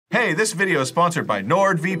Hey, this video is sponsored by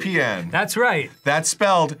NordVPN. That's right. That's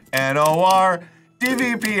spelled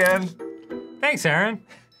N-O-R-D-V-P-N. Thanks, Aaron.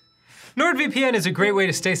 NordVPN is a great way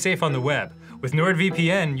to stay safe on the web. With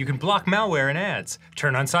NordVPN, you can block malware and ads,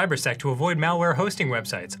 turn on CyberSec to avoid malware hosting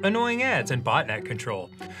websites, annoying ads, and botnet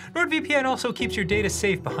control. NordVPN also keeps your data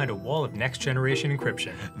safe behind a wall of next-generation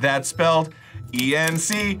encryption. That's spelled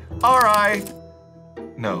E-N-C-R-I.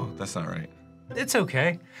 No, that's not right. It's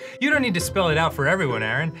okay. You don't need to spell it out for everyone,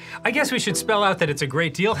 Aaron. I guess we should spell out that it's a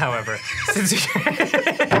great deal, however, since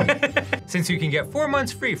you can get 4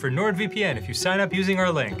 months free for NordVPN if you sign up using our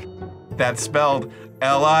link. That's spelled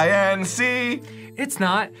L-I-N-C. It's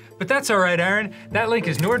not, but that's all right, Aaron. That link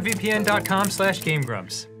is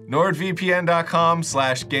nordvpn.com/GameGrumps.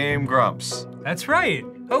 nordvpn.com/GameGrumps. That's right.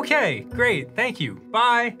 Okay, great, thank you.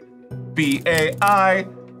 Bye. B-A-I.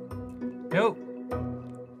 Nope.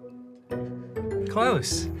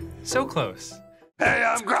 Close. So close. Hey,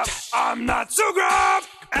 I'm Grumps. I'm not so Grump.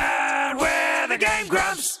 And we're the Game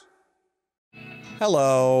Grumps.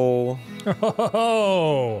 Hello.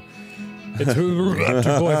 Oh, it's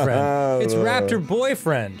Raptor Boyfriend. It's Raptor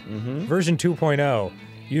Boyfriend. Version 2.0.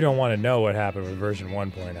 You don't want to know what happened with version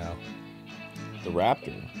 1.0. The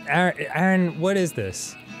Raptor. Aaron, what is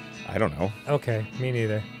this? I don't know. Okay, me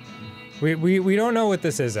neither. We don't know what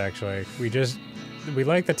this is actually. We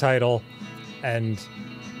like the title, and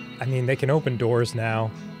I mean they can open doors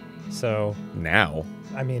now. So Now?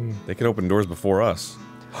 I mean They could open doors before us.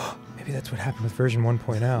 maybe that's what happened with version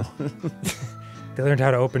 1.0. They learned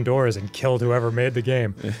how to open doors and killed whoever made the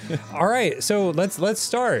game. All right, so let's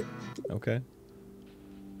start. Okay.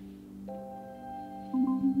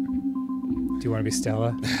 Do you want to be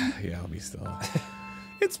Stella? Yeah, I'll be still.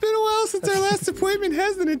 It's been a while since our last appointment,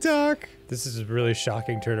 hasn't it, Doc? This is a really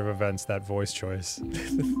shocking turn of events, that voice choice.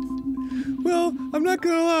 Well, I'm not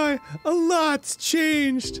gonna lie, a lot's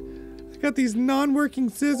changed. I got these non-working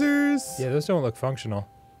scissors. Yeah, those don't look functional.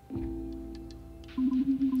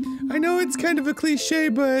 I know it's kind of a cliche,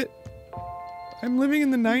 but I'm living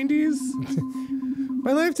in the 90s.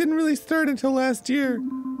 My life didn't really start until last year,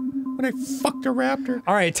 when I fucked a raptor.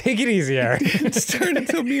 All right, take it easy, Aaron. It didn't start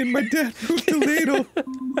until me and my dad moved to Ladle.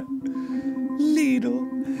 Ladle.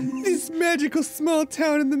 This magical small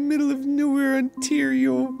town in the middle of nowhere,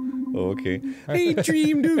 Ontario. Oh, okay. I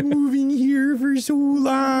dreamed of moving here for so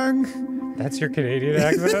long. That's your Canadian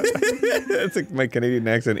accent? That's like my Canadian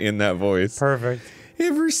accent in that voice. Perfect.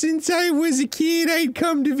 Ever since I was a kid, I'd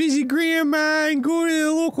come to visit Grandma and go to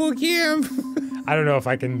the local camp. I don't know if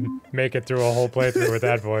I can make it through a whole playthrough with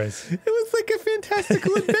that voice. It was like a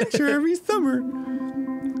fantastical adventure every summer.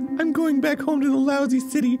 I'm going back home to the lousy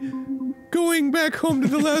city. Going back home to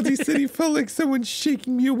the lousy city felt like someone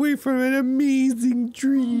shaking me away from an amazing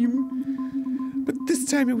dream. But this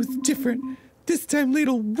time it was different. This time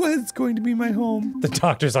Ladle was going to be my home. The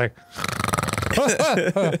doctor's like...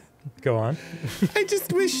 Go on. I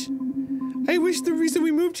wish the reason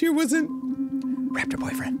we moved here wasn't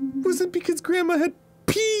because Grandma had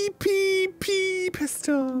passed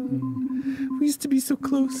on. We used to be so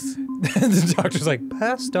close. The doctor's like,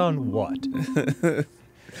 passed on what?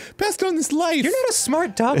 Passed on this life. You're not a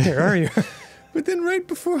smart doctor, are you? But then right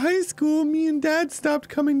before high school, me and Dad stopped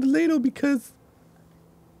coming to Ladle because...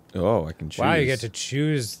 Oh, I can choose. Wow, you get to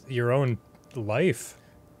choose your own life.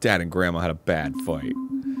 Dad and Grandma had a bad fight.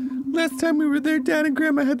 Last time we were there, Dad and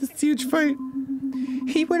Grandma had this huge fight.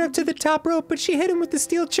 He went up to the top rope, but she hit him with the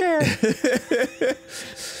steel chair.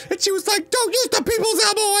 And she was like, "Don't use the people's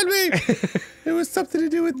elbow on me!" It was something to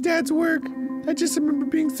do with Dad's work. I just remember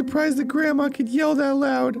being surprised that Grandma could yell that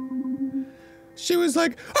loud. She was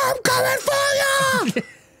like, "I'm coming for you!"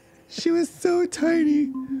 She was so tiny,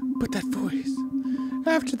 but that voice.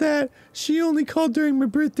 After that, she only called during my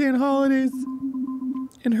birthday and holidays.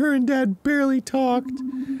 And her and Dad barely talked.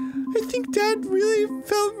 I think Dad really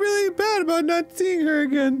felt really bad about not seeing her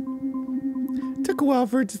again. It took a while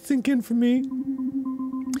for it to sink in for me.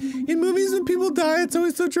 In movies, when people die, it's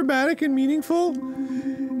always so dramatic and meaningful.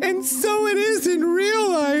 And so it is in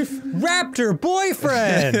real life. Raptor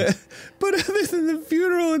Boyfriend! But other than the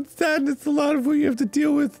funeral and sadness, a lot of what you have to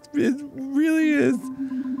deal with, it really is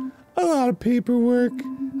a lot of paperwork.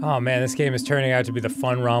 Oh man, this game is turning out to be the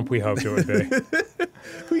fun romp we hoped it would be.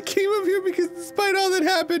 We came up here because despite all that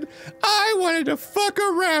happened, I wanted to fuck a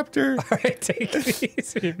raptor. All right, take it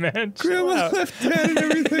easy, man. Grandma left Dad and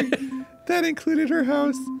everything. That included her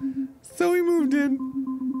house. So we moved in.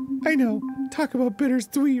 I know, talk about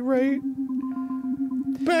bittersweet, right?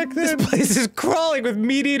 Back then... This place is crawling with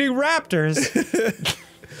meat-eating raptors.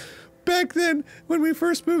 Back then, when we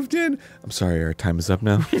first moved in... I'm sorry, our time is up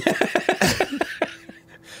now.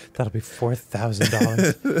 That'll be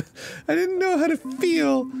 $4,000. I didn't know how to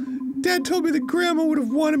feel. Dad told me that Grandma would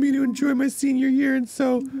have wanted me to enjoy my senior year, and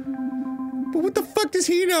so... But what the fuck does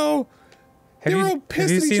he know? They were all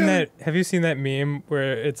pissed at each other. Have you seen that meme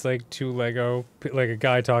where it's like two Lego, like a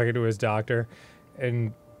guy talking to his doctor,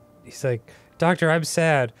 and he's like, "Doctor, I'm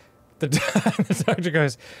sad." The doctor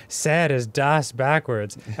goes, "Sad is Das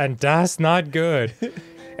backwards, and Das not good."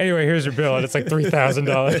 Anyway, here's your bill, and it's like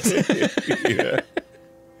 $3,000. Yeah.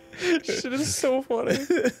 Shit is so funny.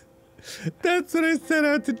 That's what I set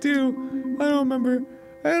out to do. I don't remember.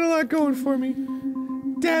 I had a lot going for me.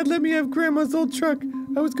 Dad let me have Grandma's old truck.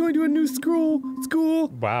 I was going to a new school,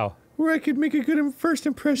 Wow. where I could make a good first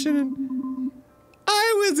impression, and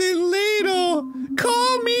I was a ladle.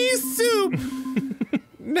 Call me Soup.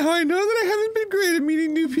 Now I know that I haven't been great at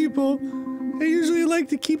meeting new people. I usually like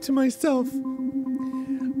to keep to myself.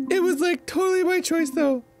 It was like totally my choice,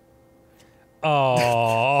 though.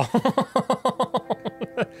 Oh.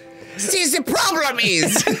 See, the problem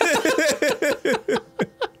is.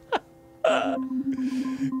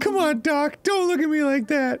 Come on, Doc. Don't look at me like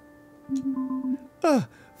that.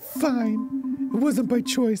 Fine. It wasn't by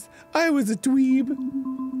choice. I was a dweeb.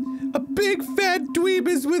 A big fat dweeb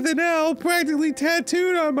is with an L practically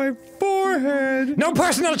tattooed on my forehead. No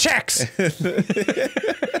personal checks.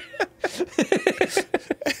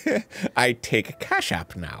 I take Cash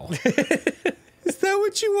App now. Is that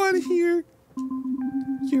what you want to hear?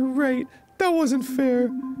 You're right. That wasn't fair.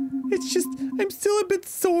 It's just, I'm still a bit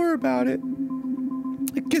sore about it.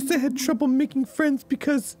 I guess I had trouble making friends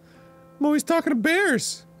because I'm always talking to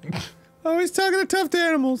bears. Always talking to tough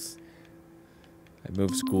animals. I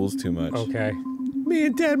move schools too much. Okay. Me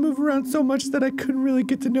and Dad move around so much that I couldn't really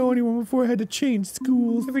get to know anyone before I had to change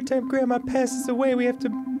schools. Every time Grandma passes away, we have to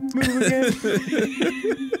move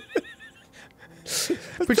again.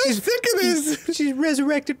 But she's sick of this. She's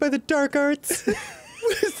resurrected by the dark arts.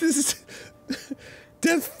 What is this?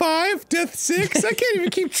 Death 5? Death 6? I can't even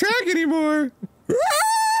keep track anymore.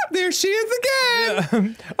 There she is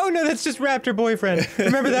again. Oh no, that's just Raptor boyfriend.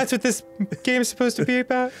 Remember, that's what this game is supposed to be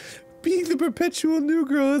about? Being the perpetual new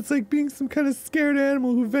girl, it's like being some kind of scared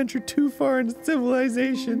animal who ventured too far into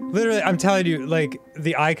civilization. Literally, I'm telling you, like,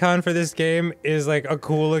 the icon for this game is like a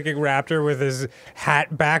cool-looking raptor with his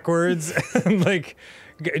hat backwards, and like,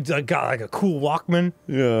 got like a cool Walkman.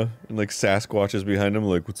 Yeah, and like Sasquatch is behind him,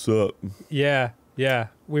 like, what's up? Yeah, yeah.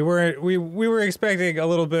 We were expecting a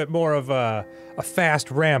little bit more of a fast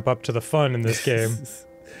ramp up to the fun in this game.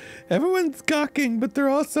 Everyone's gawking, but they're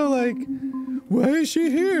also like, why is she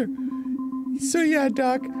here? So yeah,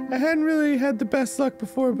 Doc, I hadn't really had the best luck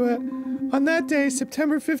before, but on that day,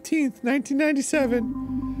 September 15th,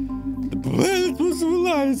 1997, the planet was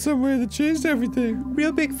aligned somewhere that changed everything.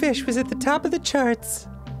 Real Big Fish was at the top of the charts.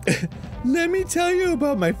 Let me tell you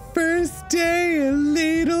about my first day at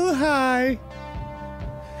Ladle High.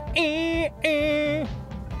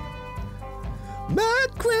 My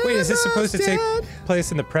Wait, is this supposed to take dad-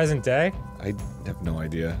 place in the present day? I have no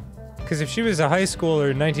idea. Because if she was a high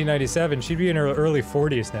schooler in 1997, she'd be in her early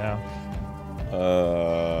 40s now.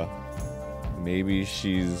 Maybe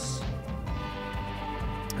she's...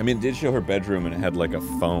 I mean, it did show her bedroom and it had like a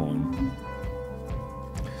phone.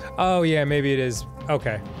 Oh yeah, maybe it is.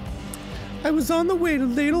 Okay. I was on the way to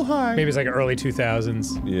Ladle High. Maybe it's like early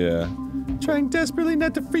 2000s. Yeah. Trying desperately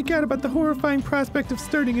not to freak out about the horrifying prospect of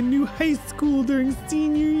starting a new high school during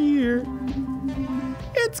senior year.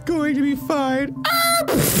 It's going to be fine.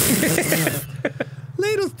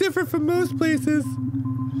 Ladle's different from most places.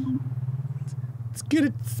 It's good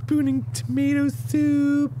at spooning tomato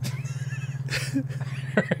soup.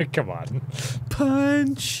 Come on.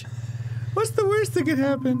 Punch. What's the worst that could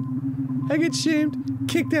happen? I get shamed,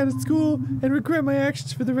 kicked out of school, and regret my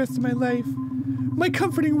actions for the rest of my life. My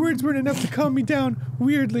comforting words weren't enough to calm me down,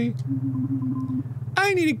 weirdly.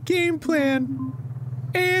 I need a game plan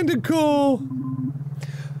and a goal.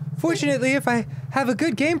 Fortunately, if I have a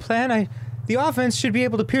good game plan, the offense should be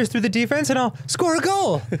able to pierce through the defense and I'll score a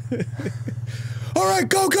goal. All right,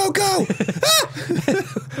 go, go, go! Ah!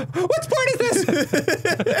 What sport is this?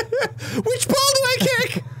 Which ball do I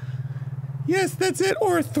kick? Yes, that's it.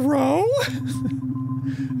 Or throw.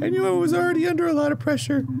 I knew I was already under a lot of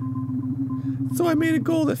pressure. So I made a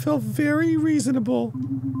goal that felt very reasonable.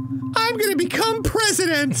 I'm gonna become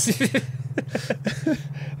president!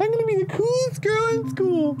 I'm gonna be the coolest girl in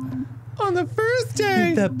school. On the first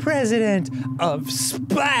day. The president of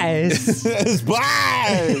Spice.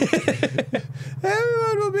 Spice!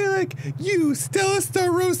 Everyone will be like, you, Stella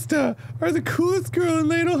Starosta, are the coolest girl in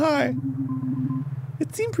Ladle High.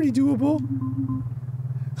 It seemed pretty doable.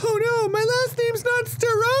 Oh no, my last name's not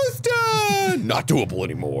Starosta! Not doable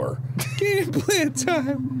anymore. Game plan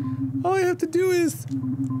time. All I have to do is...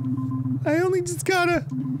 I only just gotta...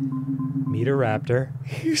 Meet a raptor.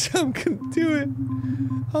 Here's how I'm gonna do it.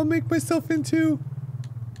 I'll make myself into...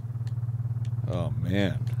 Oh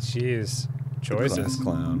man. Jeez. Class Choices.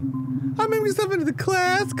 clown. I'll make myself into the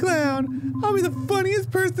class clown. I'll be the funniest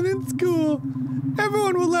person in school.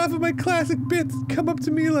 Everyone will laugh at my classic bits and come up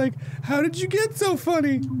to me like, how did you get so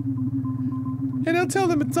funny? And I'll tell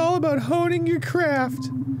them it's all about honing your craft.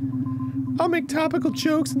 I'll make topical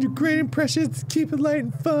jokes and do great impressions to keep it light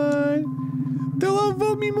and fun. They'll all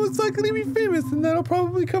vote me most likely to be famous, and that'll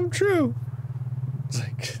probably come true. It's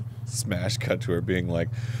like smash cut to her being like,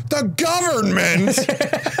 the government!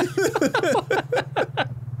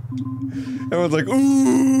 Everyone's like,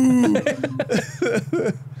 ooh!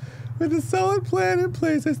 With a solid plan in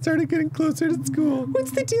place, I started getting closer to school. What's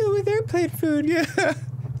the deal with airplane food? Yeah.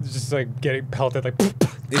 It's just like getting pelted like.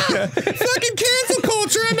 Yeah. Fucking cancel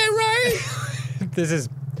culture, am I right? This is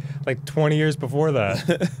like 20 years before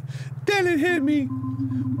that. Then it hit me.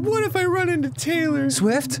 What if I run into Taylor?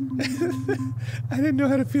 Swift? I didn't know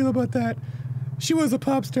how to feel about that. She was a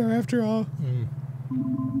pop star after all.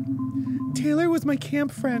 Taylor was my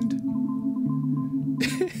camp friend.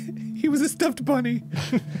 He was a stuffed bunny.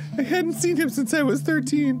 I hadn't seen him since I was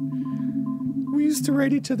 13. We used to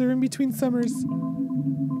write each other in between summers.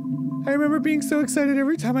 I remember being so excited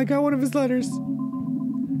every time I got one of his letters.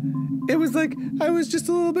 It was like I was just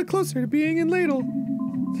a little bit closer to being in Ladle.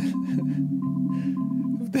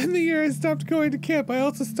 Then the year I stopped going to camp, I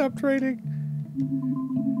also stopped writing.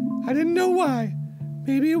 I didn't know why.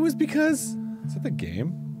 Maybe it was because... Is that the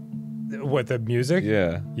game? What, the music?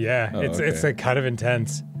 Yeah. Yeah, Oh, it's okay. like kind of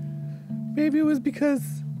intense. Maybe it was because...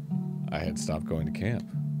 I had stopped going to camp.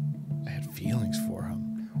 I had feelings for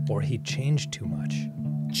him. Or he changed too much.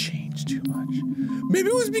 Changed too much. Maybe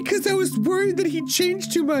it was because I was worried that he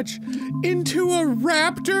changed too much into a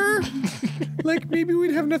raptor. Like maybe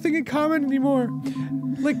we'd have nothing in common anymore.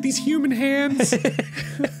 Like these human hands.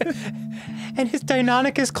 And his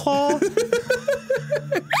Deinonychus claw?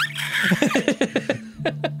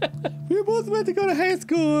 We were both meant to go to high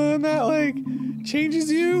school and that like changes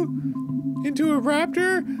you into a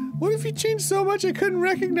raptor. What if he changed so much I couldn't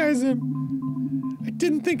recognize him? I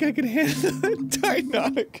didn't think I could handle a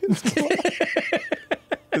Deinonychus claw.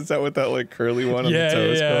 Is that what that like curly one on Yeah, the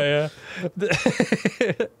toe is called?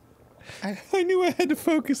 yeah. I knew I had to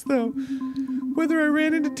focus though. Whether I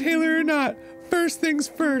ran into Taylor or not, first things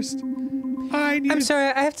first. I needed... I'm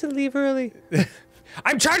sorry, I have to leave early.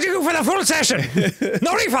 I'm charging you for the full session!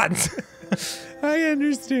 No refunds! I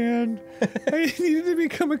understand. I needed to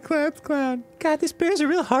become a class clown. God, this bear's a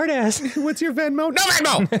real hard ass. What's your Venmo? No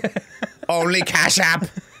Venmo! Only Cash App!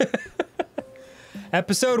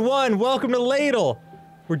 Episode 1, welcome to Ladle.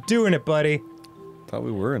 We're doing it, buddy. Thought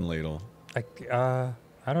we were in Ladle. I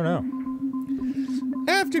don't know.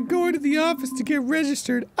 After going to the office to get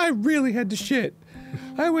registered, I really had to shit.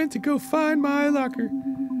 I went to go find my locker.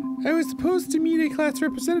 I was supposed to meet a class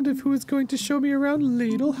representative who was going to show me around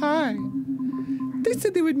Ladle High. They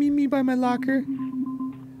said they would meet me by my locker.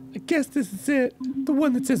 I guess this is it. The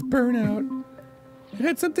one that says burnout. It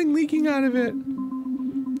had something leaking out of it.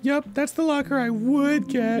 Yup, that's the locker I would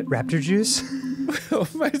get. Raptor juice?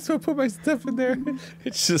 Might as well put my stuff in there.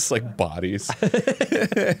 It's just like bodies.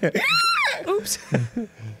 Oops.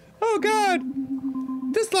 Oh God.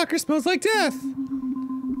 This locker smells like death.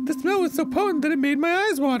 The smell was so potent that it made my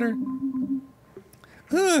eyes water.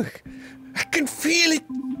 Ugh. I can feel it.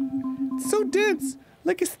 It's so dense,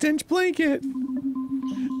 like a stench blanket.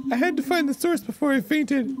 I had to find the source before I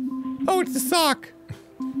fainted. Oh, it's the sock.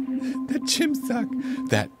 That gym sock.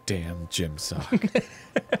 That damn gym sock.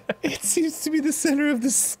 It seems to be the center of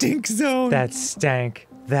the stink zone. That stank.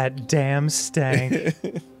 That damn stank.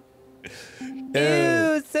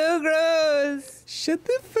 Ew, so gross. Shut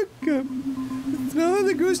the fuck up. The smell of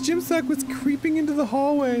the gross gym sock was creeping into the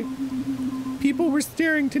hallway. People were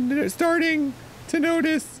starting to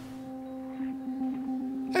notice.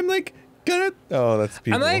 I'm like, gonna... Oh, that's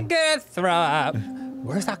people. gonna throw up.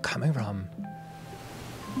 Where's that coming from?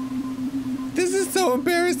 This is so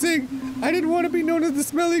embarrassing. I didn't want to be known as the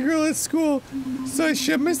smelly girl at school, so I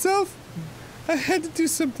shoved myself. I had to do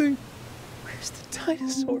something. Where's the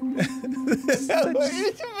dinosaur?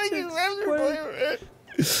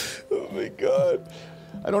 Oh my god.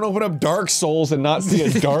 I don't open up Dark Souls and not see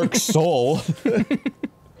a dark soul.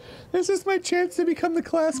 This is my chance to become the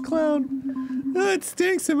class clown. Oh, it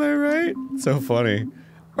stinks, am I right? So funny.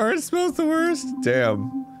 Or it smells the worst.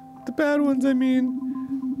 Damn. The bad ones, I mean.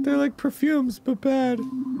 They're like perfumes, but bad.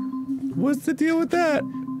 What's the deal with that?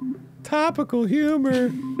 Topical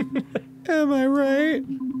humor. Am I right?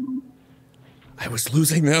 I was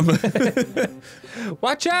losing them.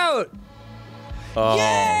 Watch out! Oh,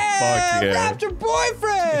 Yeah! fuck yeah. Raptor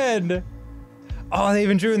boyfriend! Oh, they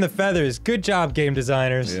even drew in the feathers. Good job, game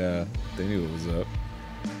designers. Yeah, they knew what was up.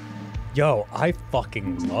 Yo, I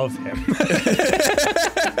fucking love him.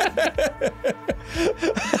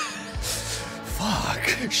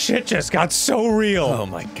 Fuck. Shit just got so real. Oh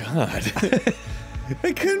my god.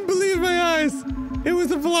 I couldn't believe my eyes. It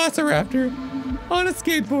was a velociraptor on a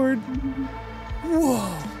skateboard.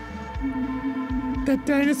 Whoa. That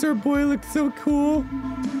dinosaur boy looked so cool.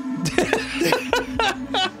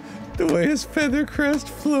 The way his feather crest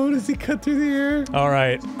flowed as he cut through the air. All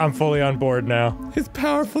right, I'm fully on board now. His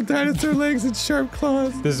powerful dinosaur legs and sharp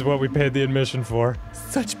claws. This is what we paid the admission for.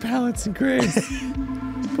 Such balance and grace.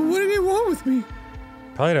 But what did he want with me?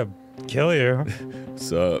 Probably to kill you.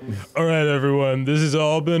 What's up? All right, everyone, this has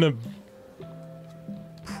all been a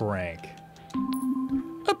prank.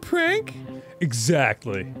 A prank?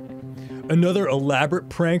 Exactly. Another elaborate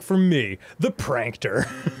prank from me, the prankster.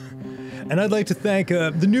 And I'd like to thank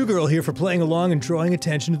the new girl here for playing along and drawing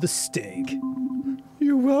attention to the stink.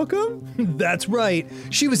 You're welcome? That's right.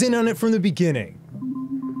 She was in on it from the beginning.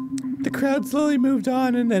 The crowd slowly moved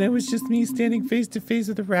on, and then it was just me standing face to face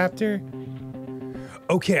with a raptor.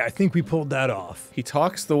 Okay, I think we pulled that off. He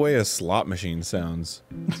talks the way a slot machine sounds.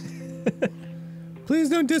 Please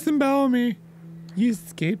don't disembowel me. Use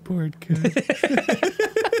skateboard code.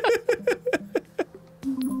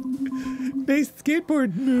 Nice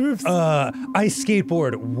skateboard moves. I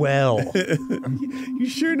skateboard well. You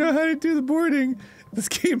sure know how to do the boarding. The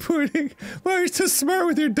skateboarding. Wow, you're so smart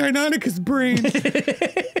with your Deinonychus brain.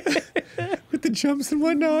 With the jumps and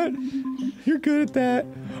whatnot. You're good at that.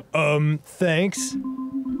 Thanks.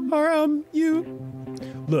 Or, you...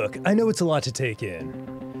 Look, I know it's a lot to take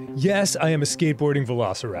in. Yes, I am a skateboarding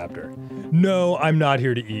velociraptor. No, I'm not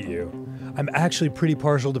here to eat you. I'm actually pretty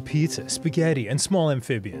partial to pizza, spaghetti, and small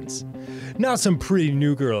amphibians. Not some pretty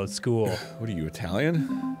new girl at school. What are you,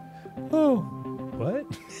 Italian? Oh. What?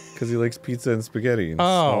 Because he likes pizza and spaghetti and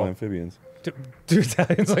small amphibians. Do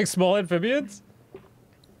Italians like small amphibians?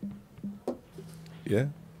 Yeah.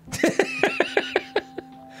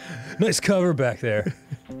 Nice cover back there.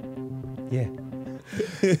 Yeah.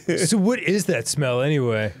 So what is that smell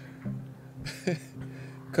anyway?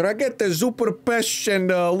 Could I get the super pesh and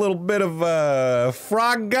a little bit of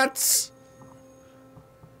frog guts?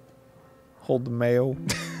 Hold the mayo.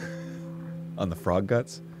 On the frog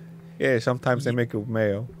guts? Yeah, sometimes they make it with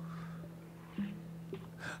mayo.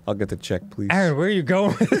 I'll get the check, please. Aaron, where are you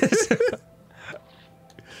going with this?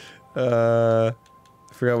 I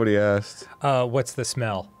forgot what he asked. What's the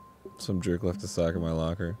smell? Some jerk left a sock in my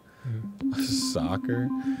locker. Soccer?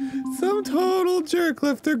 Some total jerk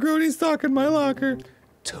left their grody sock in my locker.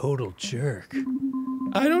 Total jerk.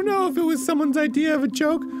 I don't know if it was someone's idea of a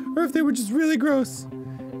joke or if they were just really gross.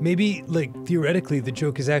 Maybe, like, theoretically, the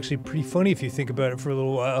joke is actually pretty funny if you think about it for a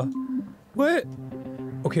little while. What?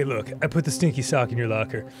 Okay, look, I put the stinky sock in your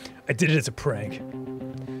locker. I did it as a prank.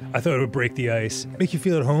 I thought it would break the ice, make you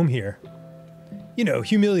feel at home here. You know,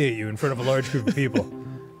 humiliate you in front of a large group of people.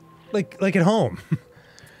 Like at home.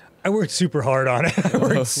 I worked super hard on it.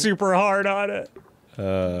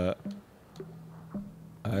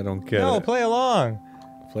 I don't get No, it. play along.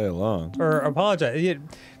 Play along. Or apologize.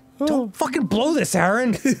 Don't fucking blow this,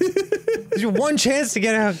 Aaron. There's your one chance to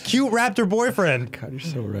get a cute raptor boyfriend. God, you're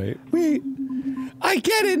so right. Wait. I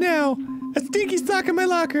get it now. A stinky sock in my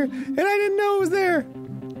locker, and I didn't know it was there.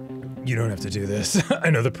 You don't have to do this.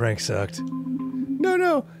 I know the prank sucked.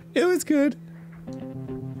 No, it was good.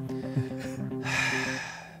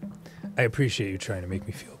 I appreciate you trying to make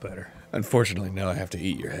me feel better. Unfortunately, now I have to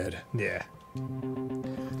eat your head. Yeah.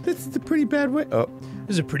 This is a pretty bad way. Oh,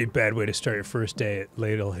 This is a pretty bad way to start your first day at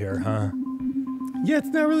Ladle here, huh? Yeah, it's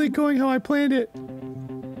not really going how I planned it.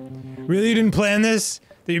 Really, you didn't plan this?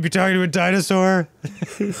 That you'd be talking to a dinosaur?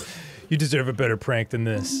 You deserve a better prank than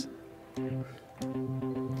this. You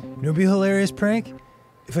know what'd be a hilarious prank?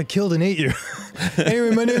 If I killed and ate you.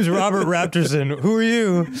 Anyway, my name's Robert Raptorson. Who are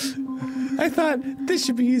you? I thought this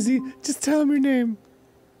should be easy. Just tell him your name.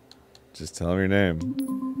 just tell him your name.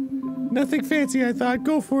 Nothing fancy, I thought.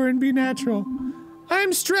 Go for it and be natural.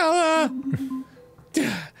 I'm Strella!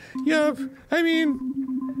 Yup. I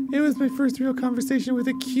mean, it was my first real conversation with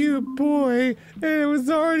a cute boy, and it was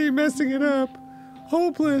already messing it up.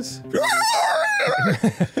 Hopeless.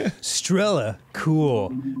 Strella.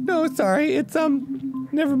 Cool. No, sorry. It's,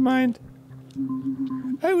 never mind.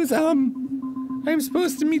 I'm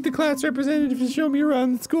supposed to meet the class representative to show me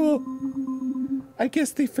around the school. I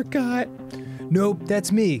guess they forgot. Nope,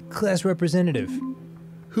 that's me, class representative.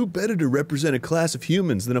 Who better to represent a class of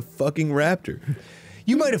humans than a fucking raptor?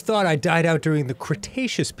 You might have thought I died out during the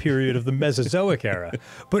Cretaceous period of the Mesozoic era,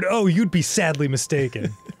 but oh, you'd be sadly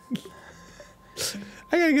mistaken.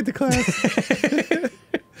 I gotta get to class.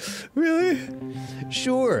 Really?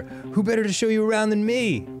 Sure, who better to show you around than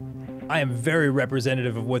me? I am very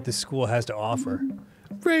representative of what this school has to offer.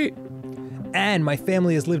 Right. And my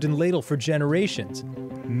family has lived in Ladle for generations.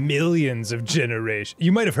 Millions of generations.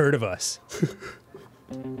 You might have heard of us.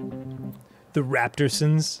 The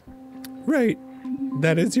Raptorsons. Right.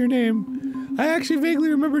 That is your name. I actually vaguely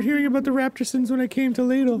remembered hearing about the Raptorsons when I came to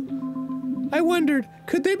Ladle. I wondered,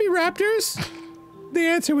 could they be raptors? The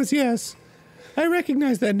answer was yes. I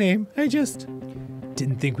recognize that name. I just...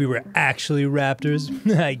 Didn't think we were actually raptors.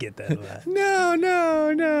 I get that a lot. No,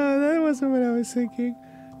 that wasn't what I was thinking.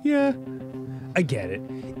 Yeah. I get it.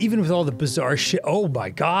 Even with all the bizarre shit. Oh my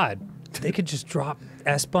god. They could just drop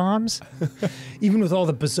S-bombs? Even with all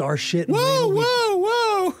the bizarre shit.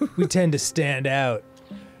 Whoa! We tend to stand out.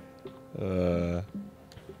 Does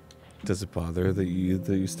it bother that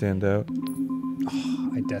you stand out?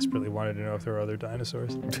 I desperately wanted to know if there were other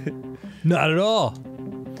dinosaurs. Not at all.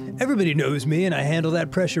 Everybody knows me, and I handle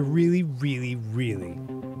that pressure really, really, really,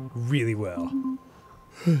 really well.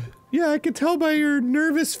 Yeah, I could tell by your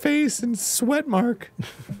nervous face and sweat mark.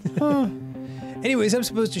 Anyways, I'm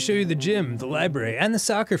supposed to show you the gym, the library, and the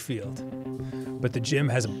soccer field. But the gym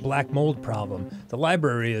has a black mold problem. The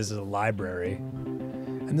library is a library.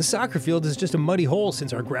 And the soccer field is just a muddy hole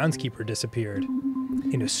since our groundskeeper disappeared.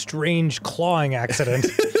 In a strange clawing accident.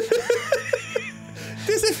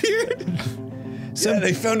 Disappeared? Yeah,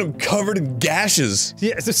 they found him covered in gashes.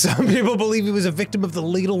 Yeah, so some people believe he was a victim of the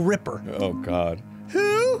Ladle Ripper. Oh, God.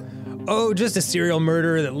 Who? Oh, just a serial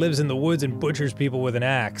murderer that lives in the woods and butchers people with an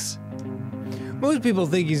axe. Most people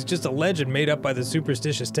think he's just a legend made up by the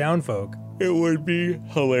superstitious townfolk. It would be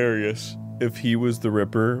hilarious if he was the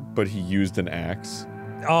Ripper, but he used an axe.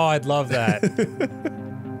 Oh, I'd love that.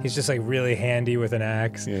 He's just like really handy with an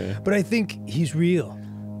axe. Yeah. But I think he's real.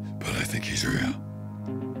 But I think he's real.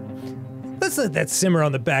 Let's let that simmer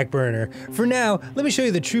on the back burner. For now, let me show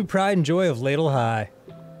you the true pride and joy of Ladle High.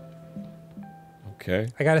 Okay.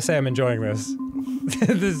 I gotta say I'm enjoying this.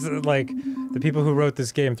 This is like, the people who wrote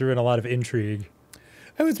this game threw in a lot of intrigue.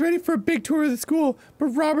 I was ready for a big tour of the school, but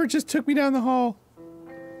Robert just took me down the hall.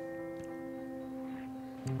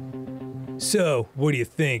 So, what do you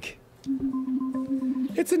think?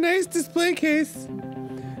 It's a nice display case.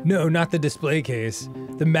 No, not the display case.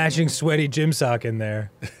 The matching sweaty gym sock in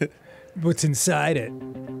there. What's inside it?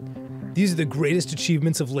 These are the greatest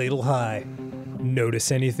achievements of Ladle High.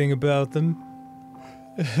 Notice anything about them?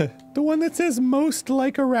 The one that says most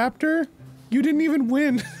like a raptor? You didn't even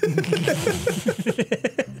win.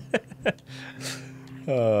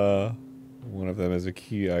 One of them is a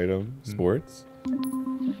key item. Sports?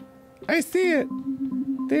 I see it.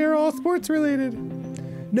 They are all sports related.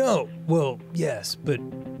 No, well, yes, but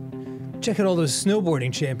check out all those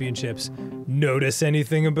snowboarding championships. Notice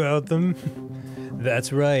anything about them?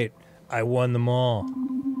 That's right, I won them all.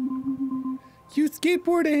 You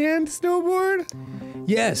skateboard and snowboard?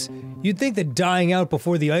 Yes, you'd think that dying out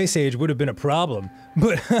before the Ice Age would have been a problem,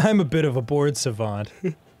 but I'm a bit of a board savant.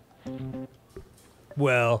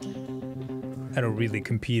 Well, I don't really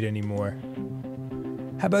compete anymore.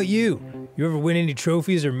 How about you? You ever win any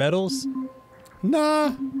trophies or medals? Nah.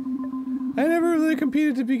 I never really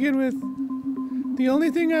competed to begin with. The only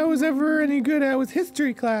thing I was ever any good at was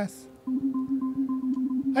history class.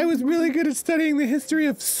 I was really good at studying the history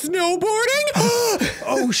of snowboarding?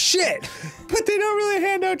 Oh shit! But they don't really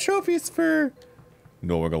hand out trophies for...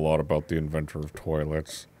 Knowing a lot about the inventor of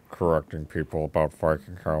toilets, correcting people about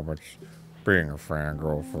Viking helmets, being a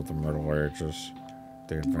fangirl for the Middle Ages,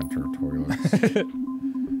 the inventor of toilets.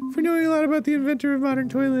 For knowing a lot about the inventor of modern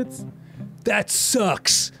toilets. That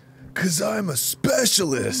sucks! 'Cause I'm a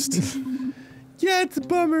specialist. Yeah, it's a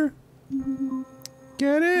bummer.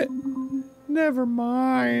 Get it? Never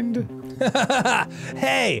mind.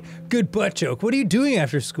 Hey, good butt joke. What are you doing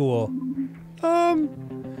after school?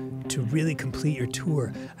 To really complete your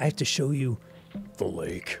tour, I have to show you the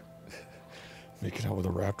lake. Making out with a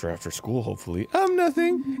raptor after school, hopefully.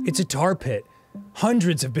 Nothing. It's a tar pit.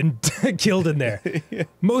 Hundreds have been killed in there.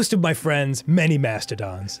 Most of my friends, many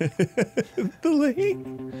mastodons. The lake?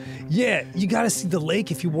 Yeah, you gotta see the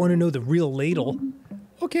lake if you want to know the real ladle.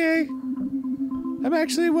 Okay.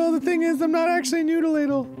 The thing is, I'm not actually new to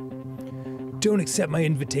Ladle. Don't accept my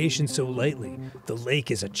invitation so lightly. The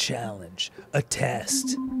lake is a challenge, a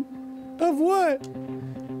test. Of what?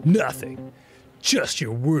 Nothing. Just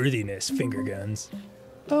your worthiness, finger guns.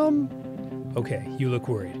 Okay, you look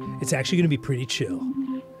worried. It's actually gonna be pretty chill.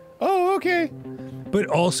 Oh, okay. But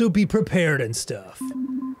also be prepared and stuff.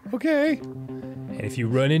 Okay. And if you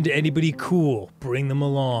run into anybody cool, bring them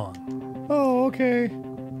along. Oh, okay.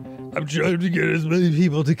 I'm trying to get as many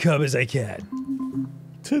people to come as I can.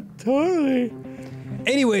 Totally.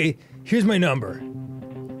 Anyway, here's my number.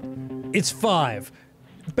 It's 5.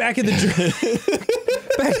 Back in the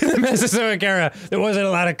back in the Mesozoic era, there wasn't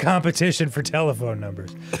a lot of competition for telephone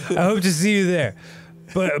numbers. I hope to see you there.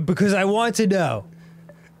 But because I want to know.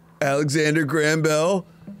 Alexander Graham Bell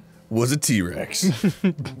was a T-Rex.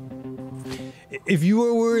 If you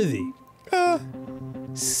are worthy.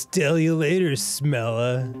 Still you later,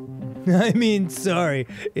 Smella. I mean, sorry,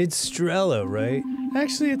 it's Strella, right?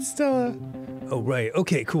 Actually, it's Stella. Oh, right.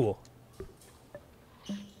 Okay, cool.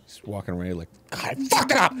 He's walking away like, God, I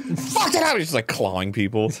fucked it up! Fucked it up! He's just like clawing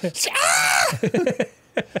people. Ah!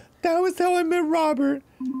 That was how I met Robert.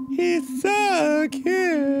 He's so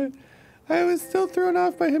cute. I was still thrown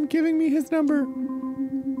off by him giving me his number.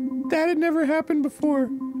 That had never happened before.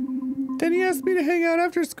 Then he asked me to hang out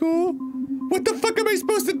after school. What the fuck am I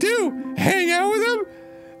supposed to do? Hang out with him?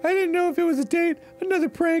 I didn't know if it was a date, another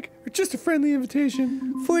prank, or just a friendly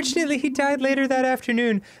invitation. Fortunately, he died later that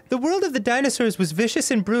afternoon. The world of the dinosaurs was vicious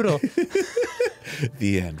and brutal.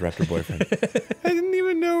 The end, Raptor boyfriend. I didn't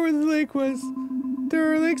even know where the lake was.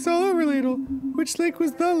 There are lakes all over Ladle. Which lake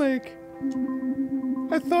was the lake?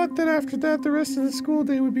 I thought that after that, the rest of the school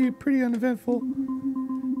day would be pretty uneventful.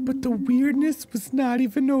 But the weirdness was not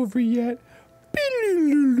even over yet.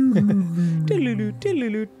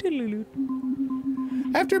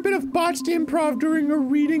 After a bit of botched improv during a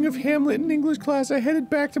reading of Hamlet in English class, I headed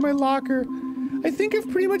back to my locker. I think I've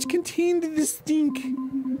pretty much contained the stink.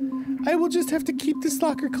 I will just have to keep this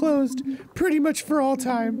locker closed, pretty much for all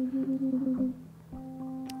time.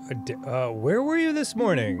 Where were you this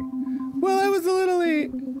morning? Well, I was a little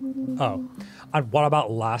late. Oh, and what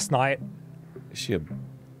about last night? Is she a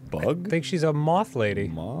bug? I think she's a moth lady.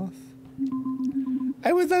 Moth?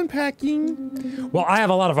 I was unpacking. Well, I have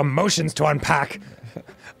a lot of emotions to unpack.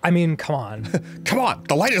 I mean, come on. Come on,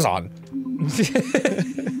 the light is on!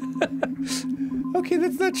 Okay,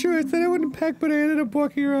 that's not true. I said I wouldn't pack, but I ended up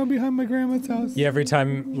walking around behind my grandma's house. Yeah, every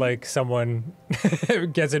time, like, someone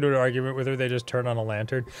gets into an argument with her, they just turn on a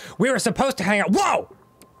lantern. We were supposed to hang out. Whoa!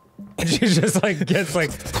 And she just, like, gets,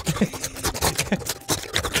 like...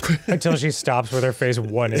 until she stops with her face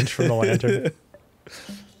 1 inch from the lantern.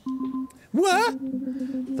 What?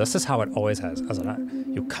 This is how it always has, isn't it?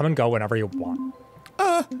 You come and go whenever you want.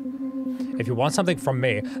 If you want something from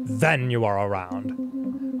me, then you are around.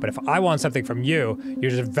 But if I want something from you, you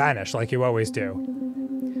just vanish like you always do.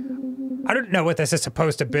 I don't know what this is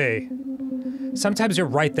supposed to be. Sometimes you're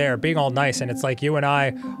right there, being all nice, and it's like you and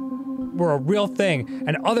I were a real thing,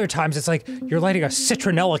 and other times it's like you're lighting a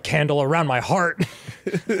citronella candle around my heart.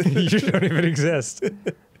 You don't even exist.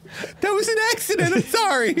 That was an accident, I'm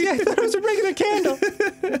sorry. Yeah, I thought it was a regular candle.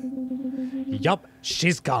 Yup,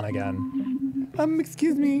 she's gone again.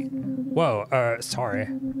 Excuse me. Whoa, sorry.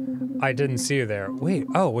 I didn't see you there. Wait,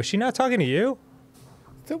 oh, was she not talking to you?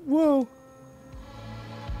 Whoa.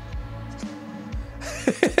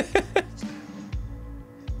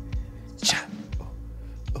 Cha.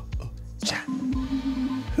 Cha.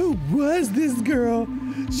 Who was this girl?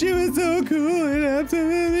 She was so cool and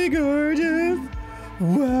absolutely gorgeous.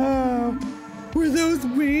 Wow. Were those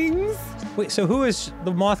wings? Wait, so who is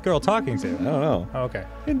the moth girl talking to? I don't know. Oh, okay.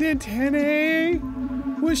 And antennae?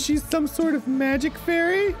 Was she some sort of magic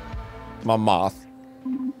fairy? My moth.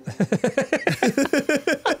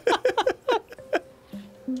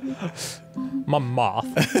 My moth.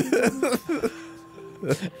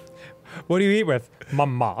 What do you eat with? My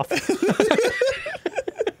moth.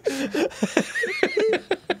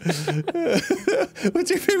 What's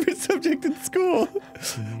your favorite subject in school?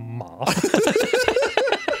 Moth.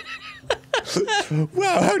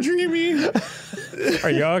 Wow, how dreamy. Are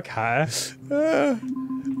you okay?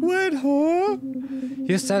 What, huh?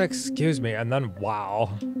 You said excuse me and then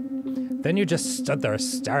wow. Then you just stood there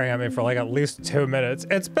staring at me for like at least 2 minutes.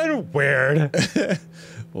 It's been weird.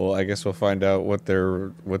 Well, I guess we'll find out what's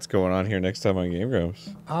going on here next time on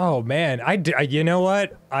GameGrumps. Oh man, you know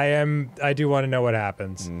what? I do want to know what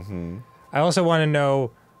happens. Mm-hmm. I also want to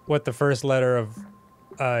know what the first letter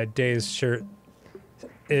of Day's shirt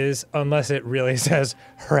is, unless it really says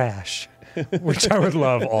hrash, which I would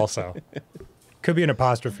love also. Could be an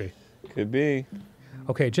apostrophe. Could be.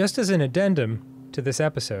 Okay, just as an addendum to this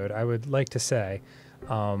episode, I would like to say,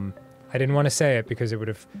 I didn't want to say it because it would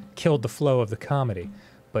have killed the flow of the comedy,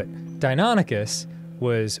 but Deinonychus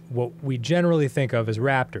was what we generally think of as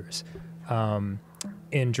raptors.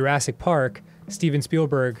 in Jurassic Park, Steven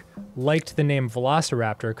Spielberg liked the name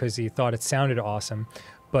Velociraptor because he thought it sounded awesome,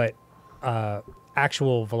 but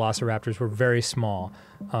actual velociraptors were very small.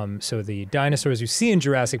 So the dinosaurs you see in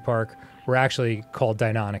Jurassic Park were actually called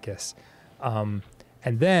Deinonychus. And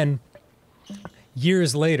then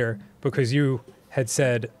years later, because you had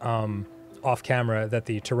said off camera that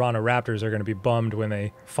the Tyrannoraptors are going to be bummed when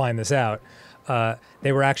they find this out,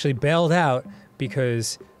 they were actually bailed out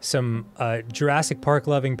because some Jurassic Park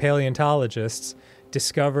loving paleontologists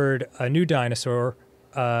discovered a new dinosaur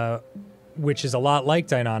which is a lot like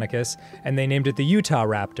Deinonychus, and they named it the Utah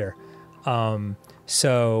Raptor.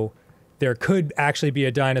 So there could actually be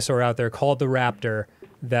a dinosaur out there called the Raptor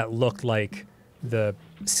that looked like the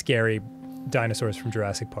scary dinosaurs from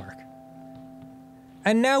Jurassic Park.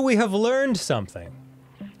 And now we have learned something.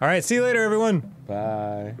 All right, see you later, everyone.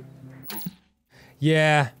 Bye.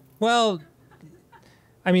 Yeah, well,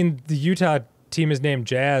 I mean, the Utah team is named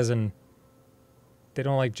Jazz, and they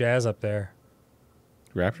don't like jazz up there.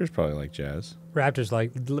 Raptors probably like jazz.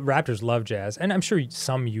 Raptors love jazz, and I'm sure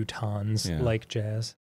some Utahns like jazz.